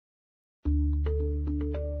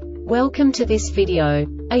Welcome to this video.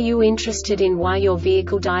 Are you interested in why your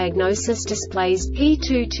vehicle diagnosis displays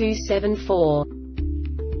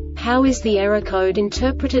P2274? How is the error code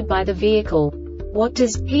interpreted by the vehicle? What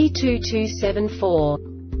does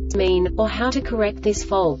P2274 mean, or how to correct this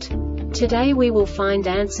fault? Today we will find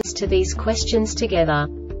answers to these questions together.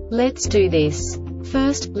 Let's do this.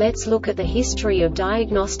 First, let's look at the history of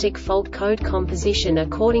diagnostic fault code composition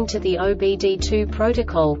according to the OBD2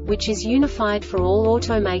 protocol, which is unified for all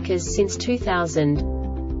automakers since 2000.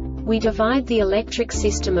 We divide the electric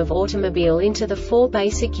system of automobile into the four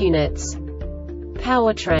basic units: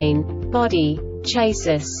 powertrain, body,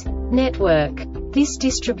 chassis, network. This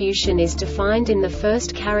distribution is defined in the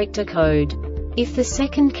first character code. If the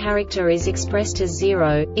second character is expressed as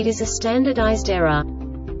 0, it is a standardized error.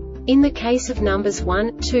 In the case of numbers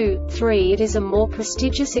 1, 2, 3, it is a more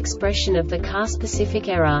prestigious expression of the car-specific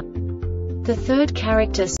error. The third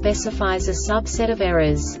character specifies a subset of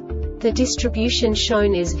errors. The distribution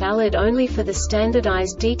shown is valid only for the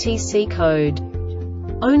standardized DTC code.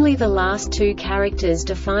 Only the last two characters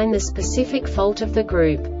define the specific fault of the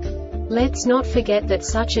group. Let's not forget that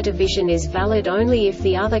such a division is valid only if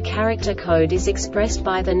the other character code is expressed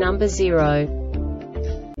by the number 0.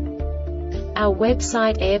 Our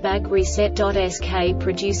website airbagreset.sk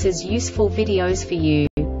produces useful videos for you.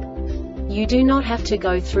 You do not have to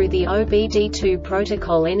go through the OBD2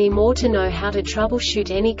 protocol anymore to know how to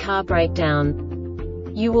troubleshoot any car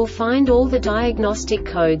breakdown. You will find all the diagnostic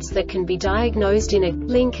codes that can be diagnosed in a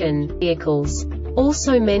Lincoln vehicles.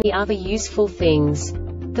 Also many other useful things.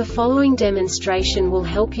 The following demonstration will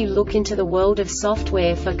help you look into the world of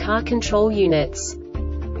software for car control units.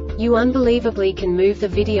 You unbelievably can move the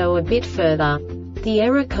video a bit further. The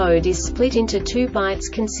error code is split into 2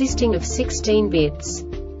 bytes consisting of 16 bits.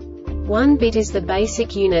 1 bit is the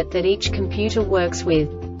basic unit that each computer works with.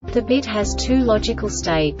 The bit has 2 logical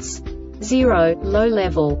states: 0, low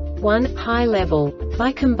level, 1, high level.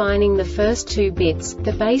 By combining the first 2 bits,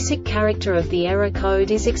 the basic character of the error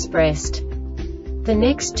code is expressed. The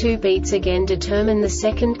next 2 beats again determine the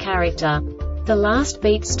second character. The last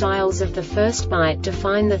beat styles of the first byte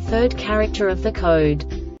define the third character of the code.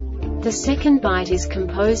 The second byte is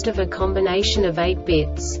composed of a combination of 8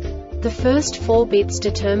 bits. The first 4 bits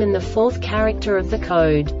determine the fourth character of the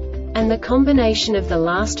code. And the combination of the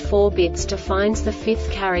last 4 bits defines the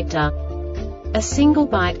fifth character. A single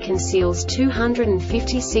byte conceals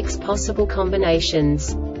 256 possible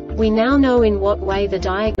combinations. We now know in what way the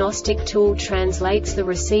diagnostic tool translates the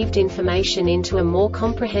received information into a more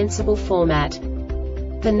comprehensible format.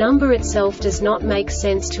 The number itself does not make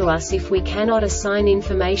sense to us if we cannot assign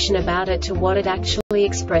information about it to what it actually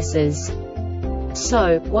expresses.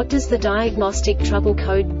 So, what does the diagnostic trouble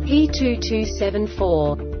code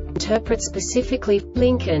P2274 interpret specifically for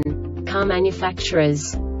Lincoln car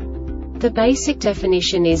manufacturers? The basic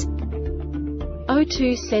definition is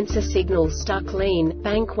O2 sensor signal stuck lean,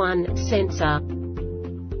 bank 1, sensor.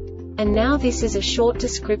 And now this is a short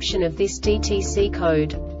description of this DTC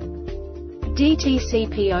code. DTC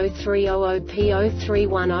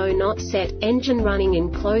P0300-P0310 not set, engine running in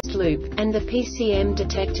closed loop, and the PCM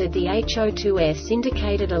detected the HO2S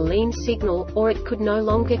indicated a lean signal, or it could no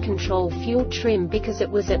longer control fuel trim because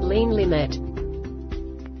it was at lean limit.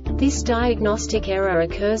 This diagnostic error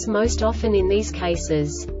occurs most often in these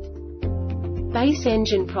cases: base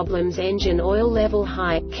engine problems, engine oil level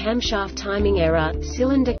high, camshaft timing error,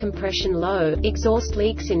 cylinder compression low, exhaust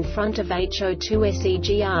leaks in front of HO2S,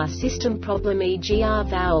 EGR system problem, EGR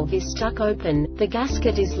valve is stuck open, the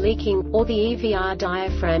gasket is leaking, or the EVR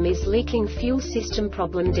diaphragm is leaking, fuel system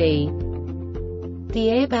problem D. The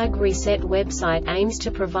Airbag Reset website aims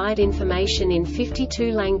to provide information in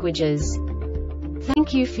 52 languages.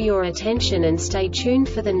 Thank you for your attention and stay tuned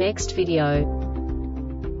for the next video.